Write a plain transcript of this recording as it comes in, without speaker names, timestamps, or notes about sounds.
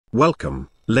Welcome,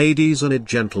 ladies and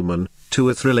gentlemen, to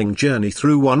a thrilling journey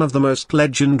through one of the most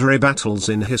legendary battles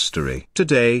in history.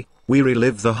 Today, we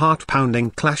relive the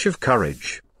heart-pounding clash of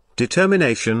courage,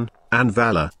 determination, and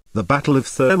valor, the Battle of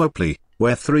Thermopylae,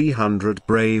 where 300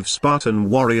 brave Spartan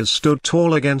warriors stood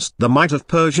tall against the might of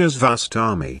Persia's vast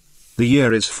army. The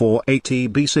year is 480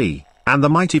 BC, and the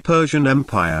mighty Persian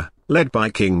Empire, led by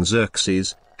King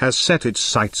Xerxes, has set its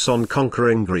sights on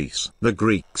conquering Greece. The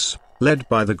Greeks, led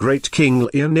by the great King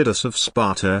Leonidas of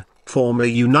Sparta, form a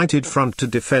united front to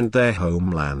defend their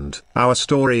homeland. Our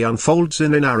story unfolds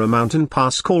in a narrow mountain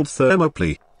pass called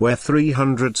Thermopylae, where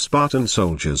 300 Spartan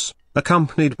soldiers,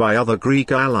 accompanied by other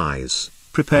Greek allies,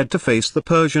 prepared to face the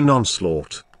Persian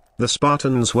onslaught. The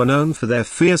Spartans were known for their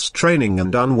fierce training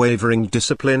and unwavering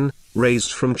discipline,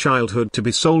 raised from childhood to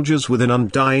be soldiers with an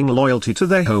undying loyalty to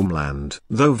their homeland.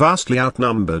 Though vastly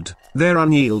outnumbered, their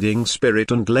unyielding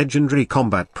spirit and legendary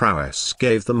combat prowess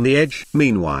gave them the edge.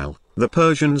 Meanwhile, the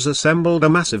Persians assembled a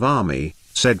massive army,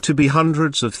 said to be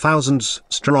hundreds of thousands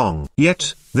strong.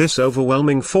 Yet, this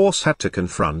overwhelming force had to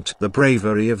confront the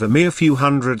bravery of a mere few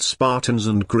hundred Spartans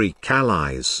and Greek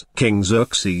allies. King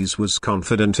Xerxes was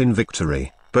confident in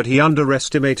victory, but he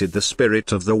underestimated the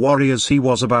spirit of the warriors he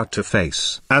was about to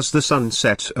face. As the sun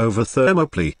set over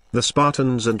Thermopylae, the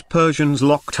Spartans and Persians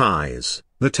locked eyes,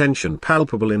 the tension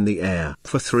palpable in the air.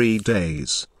 For 3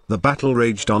 days, the battle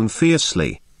raged on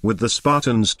fiercely, with the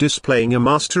Spartans displaying a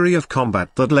mastery of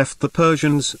combat that left the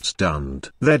Persians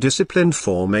stunned. Their disciplined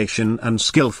formation and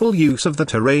skillful use of the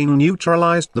terrain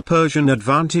neutralized the Persian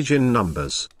advantage in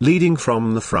numbers. Leading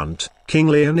from the front, King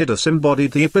Leonidas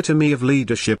embodied the epitome of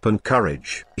leadership and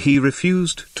courage. He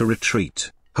refused to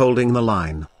retreat, holding the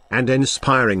line, and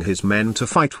inspiring his men to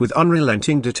fight with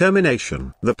unrelenting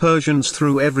determination. The Persians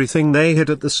threw everything they had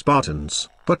at the Spartans,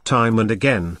 but time and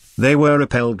again, they were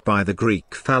repelled by the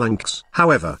Greek phalanx.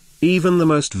 However, even the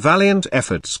most valiant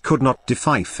efforts could not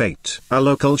defy fate. A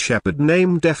local shepherd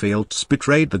named Ephialtes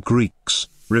betrayed the Greeks,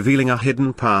 revealing a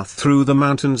hidden path through the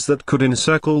mountains that could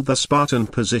encircle the Spartan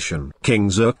position. King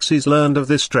Xerxes learned of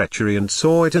this treachery and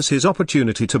saw it as his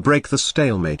opportunity to break the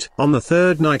stalemate. On the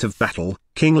third night of battle,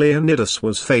 King Leonidas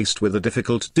was faced with a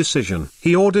difficult decision.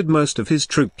 He ordered most of his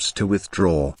troops to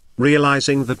withdraw,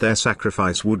 realizing that their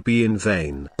sacrifice would be in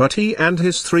vain. But he and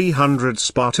his 300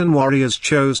 Spartan warriors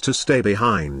chose to stay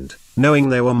behind, knowing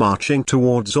they were marching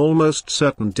towards almost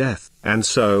certain death. And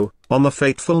so, on the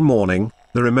fateful morning,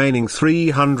 the remaining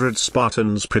 300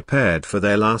 Spartans prepared for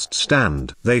their last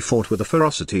stand. They fought with a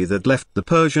ferocity that left the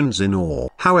Persians in awe.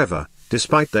 However,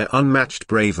 despite their unmatched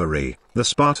bravery, the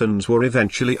Spartans were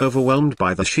eventually overwhelmed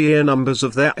by the sheer numbers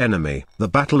of their enemy. The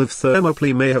Battle of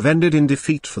Thermopylae may have ended in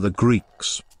defeat for the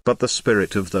Greeks, but the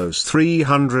spirit of those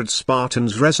 300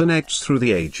 Spartans resonates through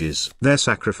the ages. Their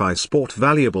sacrifice bought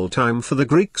valuable time for the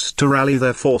Greeks to rally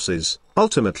their forces,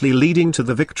 ultimately leading to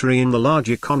the victory in the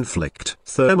larger conflict.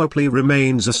 Thermopylae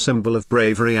remains a symbol of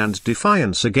bravery and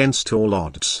defiance against all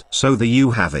odds. So there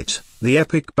you have it, the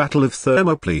epic Battle of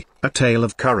Thermopylae, a tale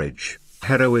of courage,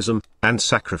 heroism, and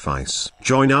sacrifice.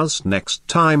 Join us next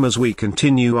time as we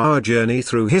continue our journey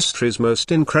through history's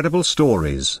most incredible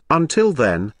stories. Until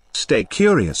then, stay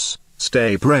curious,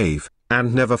 stay brave,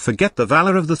 and never forget the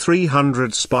valor of the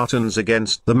 300 Spartans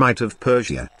against the might of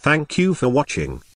Persia. Thank you for watching.